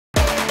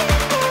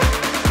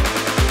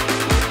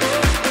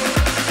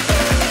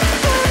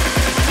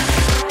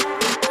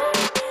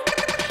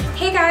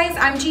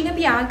I'm Gina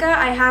Bianca.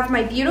 I have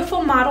my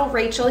beautiful model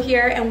Rachel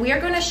here, and we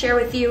are going to share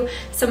with you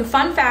some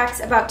fun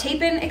facts about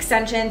tape-in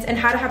extensions and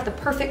how to have the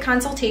perfect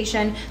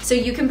consultation so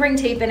you can bring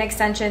tape-in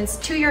extensions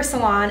to your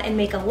salon and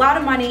make a lot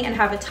of money and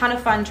have a ton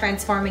of fun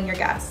transforming your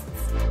guests.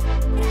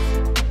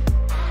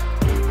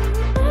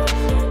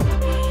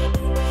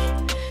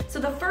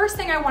 The first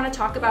thing I want to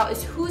talk about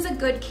is who's a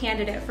good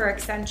candidate for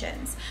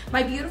extensions.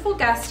 My beautiful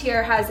guest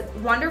here has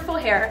wonderful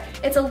hair.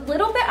 It's a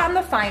little bit on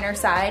the finer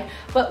side,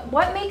 but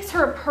what makes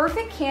her a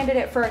perfect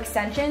candidate for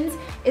extensions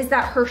is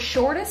that her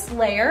shortest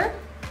layer,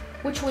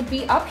 which would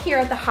be up here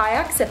at the high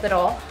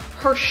occipital,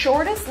 her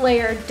shortest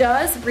layer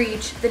does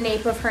reach the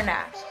nape of her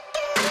neck.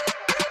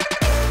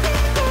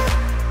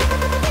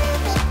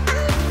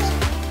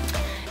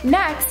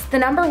 Next, the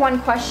number one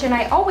question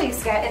I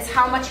always get is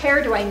how much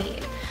hair do I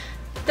need?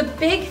 The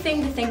big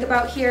thing to think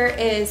about here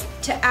is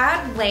to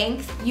add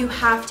length, you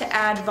have to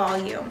add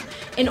volume.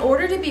 In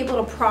order to be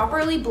able to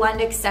properly blend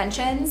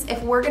extensions,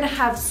 if we're gonna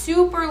have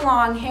super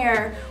long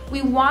hair,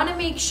 we wanna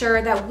make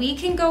sure that we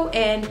can go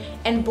in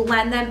and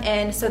blend them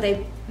in so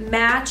they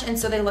match and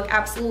so they look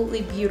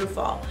absolutely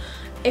beautiful.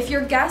 If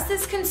your guest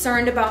is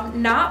concerned about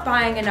not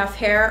buying enough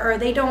hair or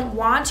they don't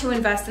want to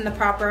invest in the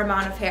proper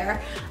amount of hair,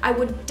 I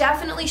would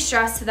definitely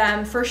stress to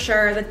them for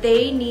sure that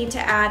they need to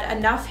add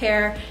enough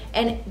hair,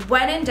 and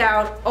when in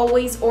doubt,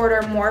 always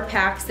order more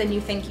packs than you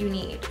think you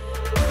need.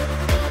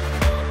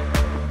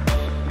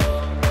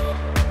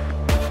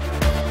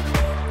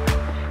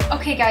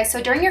 Okay guys,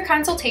 so during your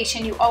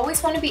consultation, you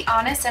always want to be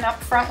honest and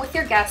upfront with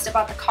your guest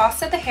about the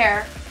cost of the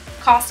hair,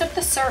 cost of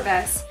the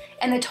service,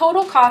 and the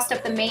total cost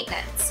of the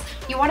maintenance.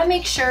 You want to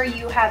make sure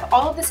you have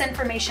all of this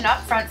information up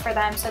front for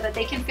them so that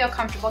they can feel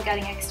comfortable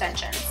getting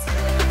extensions.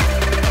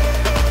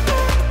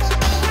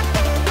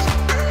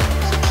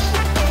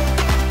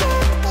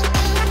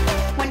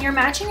 When you're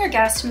matching your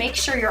guest, make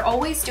sure you're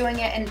always doing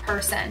it in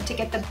person to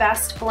get the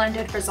best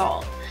blended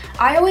result.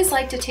 I always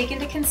like to take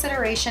into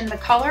consideration the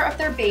color of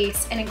their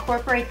base and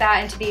incorporate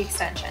that into the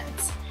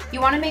extensions. You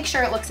want to make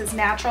sure it looks as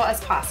natural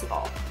as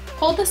possible.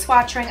 Hold the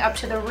swatch ring up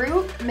to the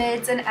root,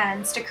 mids, and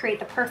ends to create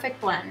the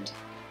perfect blend.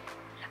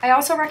 I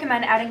also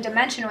recommend adding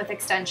dimension with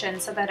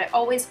extensions so that it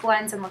always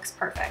blends and looks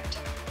perfect.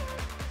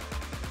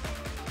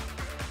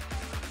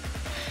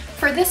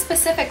 For this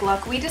specific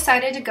look, we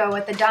decided to go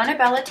with the Donna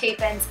Bella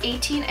Tape-Ins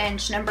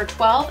 18-inch number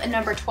 12 and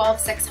number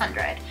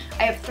 12-600.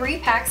 I have 3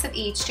 packs of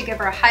each to give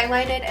her a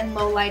highlighted and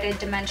low-lighted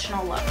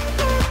dimensional look.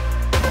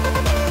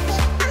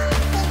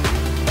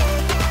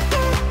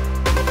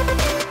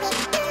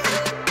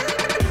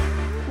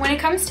 When it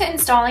comes to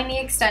installing the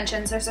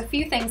extensions, there's a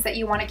few things that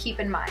you want to keep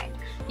in mind.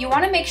 You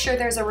want to make sure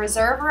there's a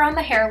reserve around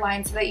the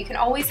hairline so that you can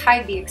always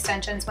hide the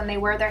extensions when they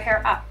wear their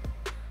hair up.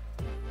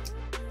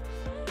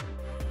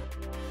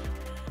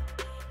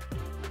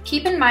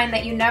 Keep in mind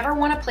that you never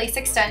want to place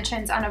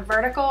extensions on a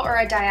vertical or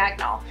a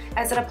diagonal,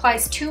 as it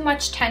applies too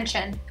much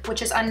tension,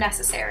 which is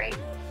unnecessary.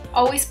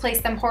 Always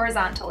place them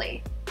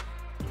horizontally.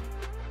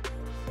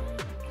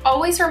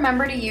 Always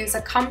remember to use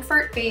a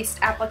comfort-based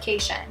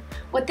application.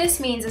 What this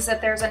means is that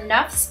there's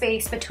enough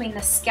space between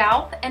the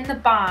scalp and the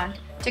bond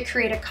to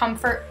create a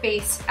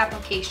comfort-based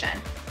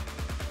application.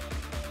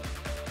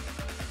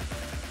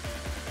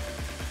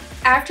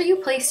 After you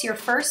place your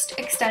first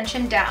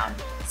extension down,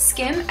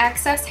 skim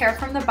excess hair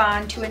from the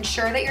bond to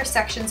ensure that your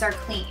sections are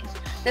clean.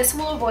 This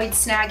will avoid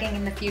snagging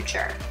in the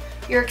future.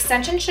 Your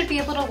extension should be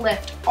able to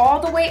lift all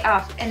the way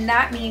up, and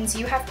that means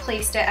you have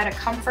placed it at a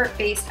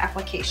comfort-based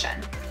application.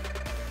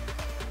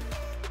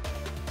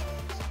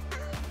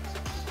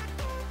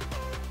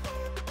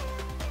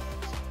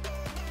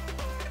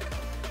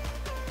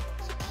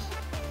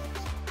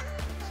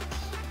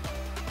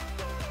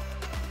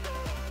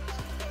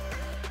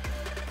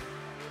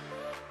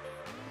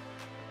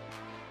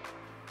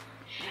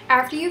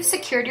 After you've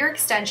secured your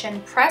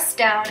extension, press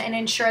down and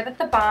ensure that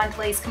the bond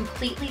lays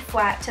completely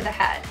flat to the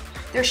head.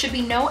 There should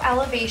be no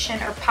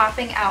elevation or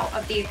popping out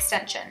of the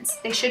extensions.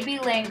 They should be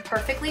laying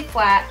perfectly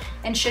flat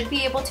and should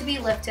be able to be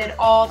lifted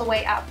all the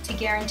way up to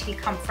guarantee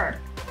comfort.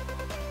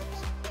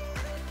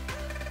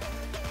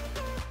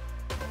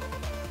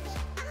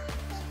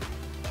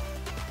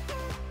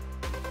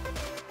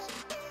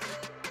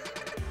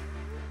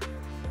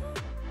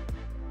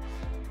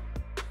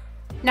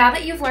 Now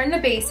that you've learned the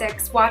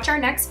basics, watch our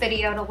next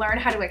video to learn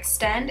how to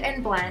extend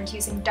and blend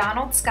using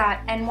Donald Scott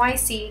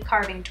NYC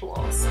carving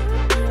tools.